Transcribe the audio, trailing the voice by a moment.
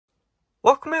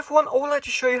Welcome everyone, I would like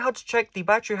to show you how to check the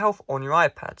battery health on your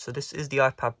iPad. So this is the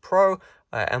iPad Pro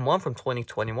M1 from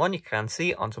 2021, you can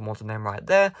see under model name right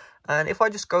there. And if I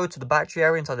just go to the battery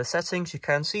area inside the settings, you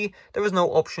can see there is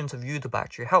no option to view the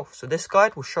battery health. So this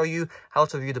guide will show you how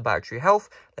to view the battery health.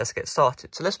 Let's get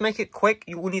started. So let's make it quick.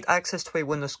 You will need access to a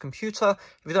Windows computer.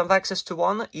 If you don't have access to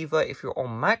one, either if you're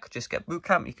on Mac, just get Boot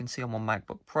Camp. You can see I'm on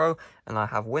MacBook Pro and I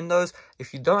have Windows.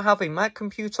 If you don't have a Mac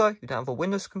computer, you don't have a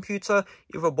Windows computer,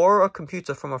 either borrow a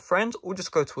computer from a friend or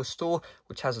just go to a store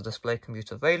which has a display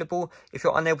computer available. If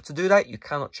you're unable to do that, you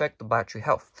cannot check the battery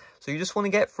health. So you just want to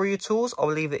get through your tools.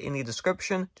 I'll leave it in the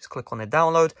description. Just click on the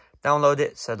download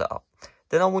it, set it up.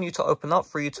 Then I want you to open up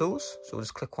Free Tools. So we'll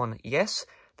just click on yes.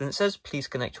 Then it says please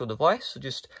connect your device. So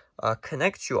just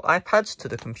connect your iPads to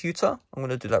the computer. I'm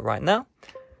going to do that right now.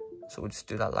 So we'll just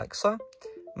do that like so.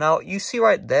 Now you see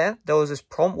right there was this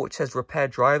prompt which says repair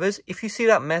drivers. If you see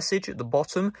that message at the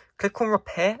bottom, click on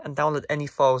repair and download any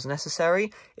files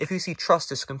necessary. If you see trust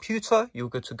this computer, you're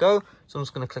good to go. So I'm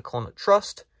just going to click on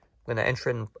trust. I'm going to enter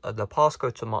in the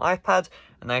passcode to my iPad,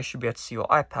 and now you should be able to see your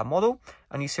iPad model.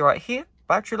 And you see right here,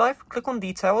 battery life, click on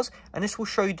details, and this will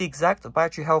show you the exact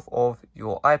battery health of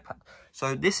your iPad.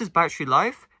 So this is battery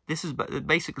life. It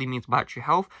basically means battery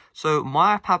health. So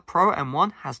my iPad Pro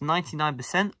M1 has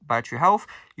 99% battery health.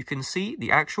 You can see the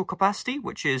actual capacity,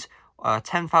 which is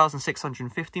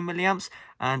 10,650 milliamps,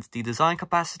 and the design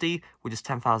capacity, which is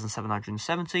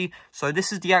 10,770. So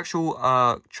this is the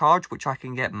actual charge which I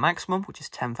can get maximum, which is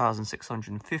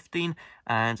 10,615,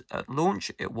 and at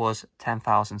launch it was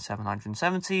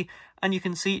 10,770. And you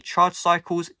can see charge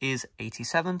cycles is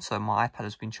 87, so my iPad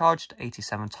has been charged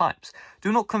 87 times.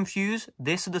 Do not confuse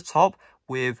this at the top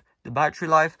with the battery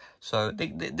life. So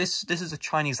this is a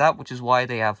Chinese app, which is why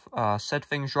they have said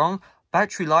things wrong.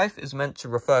 Battery life is meant to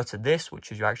refer to this,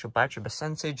 which is your actual battery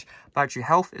percentage. Battery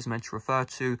health is meant to refer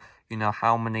to, you know,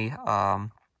 how many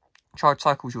charge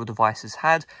cycles your device has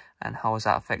had and how has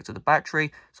that affected the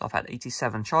battery. So I've had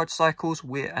 87 charge cycles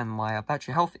and my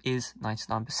battery health is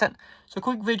 99%. So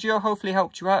quick video, hopefully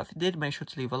helped you out. If it did, make sure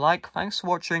to leave a like. Thanks for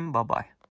watching. Bye bye.